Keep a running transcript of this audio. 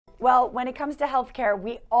Well, when it comes to healthcare,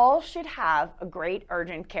 we all should have a great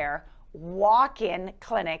urgent care walk-in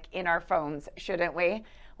clinic in our phones, shouldn't we?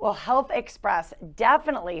 Well, Health Express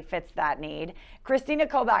definitely fits that need. Christina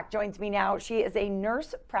Kobach joins me now. She is a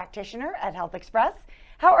nurse practitioner at Health Express.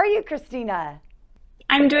 How are you, Christina?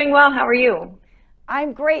 I'm doing well. How are you?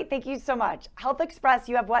 I'm great. Thank you so much. Health Express,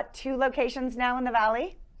 you have what, 2 locations now in the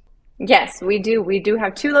Valley? Yes, we do. We do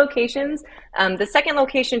have 2 locations. The second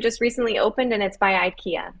location just recently opened and it's by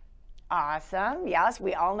IKEA. Awesome. Yes,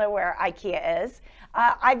 we all know where IKEA is.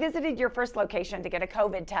 I visited your first location to get a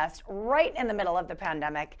COVID test right in the middle of the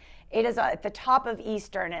pandemic. It is at the top of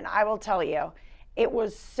Eastern, and I will tell you, it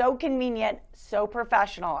was so convenient, so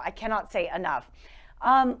professional. I cannot say enough.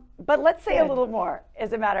 But let's say a Good. little more,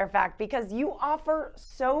 as a matter of fact, because you offer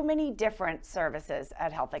so many different services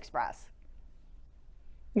at Health Express.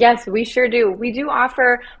 Yes, we sure do. We do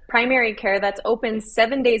offer primary care that's open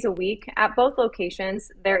 7 days a week at both locations.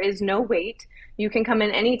 There is no wait. You can come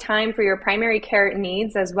in anytime for your primary care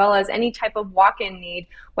needs as well as any type of walk-in need,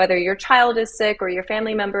 whether your child is sick or your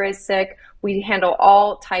family member is sick. We handle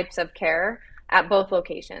all types of care at both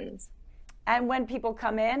locations. And when people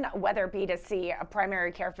come in, whether it be to see a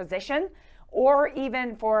primary care physician or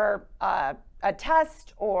even for a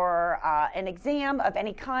test or an exam of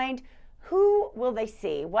any kind, who will they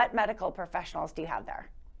see? What medical professionals do you have there?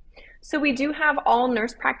 So we do have all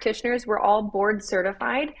nurse practitioners. We're all board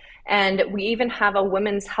certified, and we even have a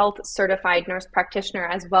women's health certified nurse practitioner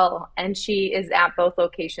as well, and she is at both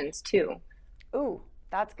locations too. Ooh,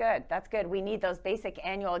 that's good. That's good. We need those basic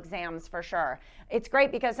annual exams for sure. It's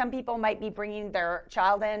great because some people might be bringing their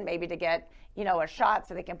child in maybe to get, a shot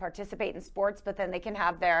so they can participate in sports, but then they can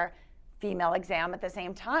have their female exam at the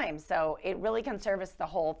same time. So it really can service the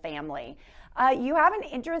whole family. You have an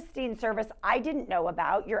interesting service I didn't know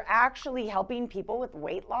about. You're actually helping people with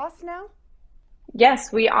weight loss now?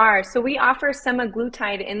 Yes, we are. So we offer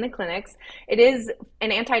semaglutide in the clinics. It is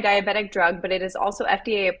an anti-diabetic drug, but it is also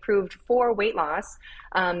FDA approved for weight loss.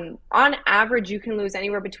 On average, you can lose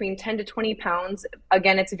anywhere between 10 to 20 pounds.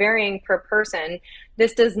 Again, it's varying per person.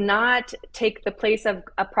 This does not take the place of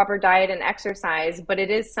a proper diet and exercise, but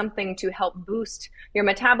it is something to help boost your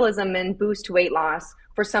metabolism and boost weight loss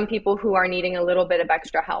for some people who are needing a little bit of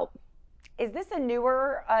extra help. Is this a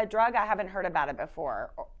newer drug? I haven't heard about it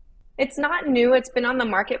before. It's not new. It's been on the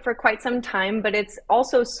market for quite some time, but it's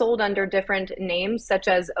also sold under different names such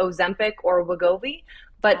as Ozempic or Wegovy.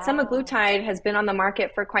 But Oh, semaglutide has been on the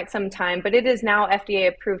market for quite some time, but it is now FDA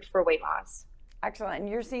approved for weight loss. excellent. And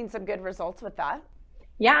you're seeing some good results with that?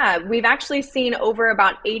 Yeah, we've actually seen over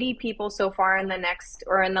about 80 people so far in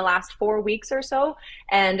the last 4 weeks or so.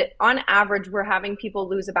 And on average, we're having people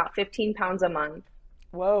lose about 15 pounds a month.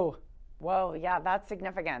 Whoa, whoa, yeah, that's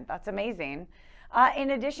significant. That's amazing.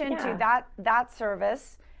 In addition to Yeah. that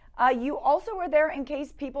service, you also are there in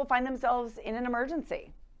case people find themselves in an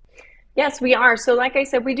emergency. Yes, we are. So like I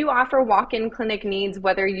said, we do offer walk-in clinic needs,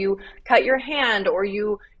 whether you cut your hand or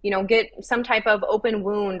you get some type of open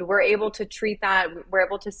wound, we're able to treat that. We're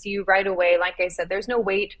able to see you right away. Like I said, there's no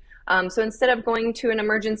wait. So instead of going to an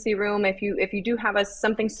emergency room, if you do have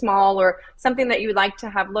something small or something that you'd like to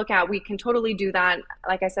have look at, we can totally do that.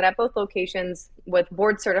 Like I said, at both locations with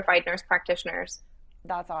board certified nurse practitioners.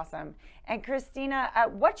 That's awesome. And Christina,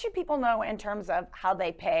 what should people know in terms of how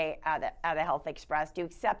they pay at a Health Express? Do you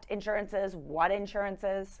accept insurances? What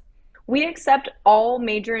insurances? We accept all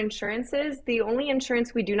major insurances. The only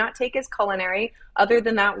insurance we do not take is culinary. Other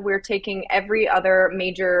than that, we're taking every other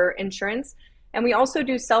major insurance. And we also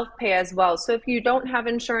do self-pay as well. So if you don't have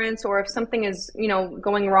insurance or if something is,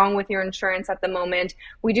 going wrong with your insurance at the moment,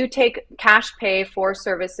 we do take cash pay for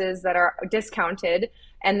services that are discounted.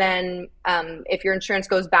 And then if your insurance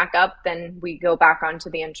goes back up, then we go back onto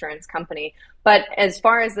the insurance company. But as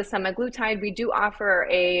far as the semaglutide, we do offer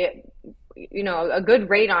a good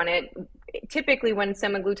rate on it. Typically when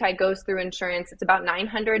semaglutide goes through insurance, it's about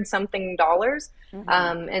 900 something dollars. Hmm.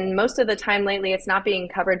 And most of the time lately, it's not being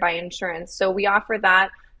covered by insurance. So we offer that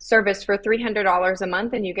service for $300 a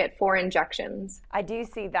month and you get 4 injections. I do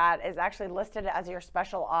see that is actually listed as your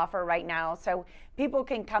special offer right now. So people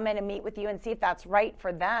can come in and meet with you and see if that's right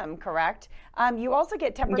for them, correct? You also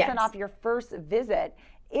get 10% Yes. off your first visit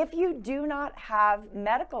if you do not have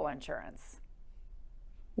medical insurance.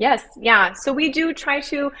 Yes, yeah. So we do try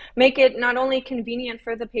to make it not only convenient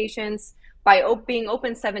for the patients by being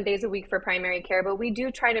open 7 days a week for primary care, but we do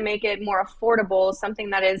try to make it more affordable, something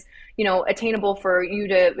that is, attainable for you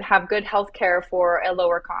to have good health care for a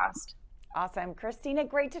lower cost. Awesome. Christina,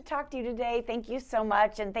 great to talk to you today. Thank you so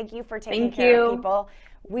much. And thank you for taking Thank care of you. people.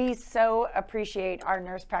 We so appreciate our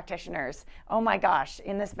nurse practitioners. Oh my gosh,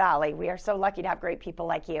 in this valley, we are so lucky to have great people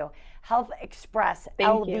like you.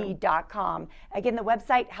 healthexpresslv.com. Again, the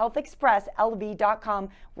website healthexpresslv.com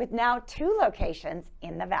with now 2 locations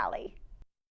in the valley.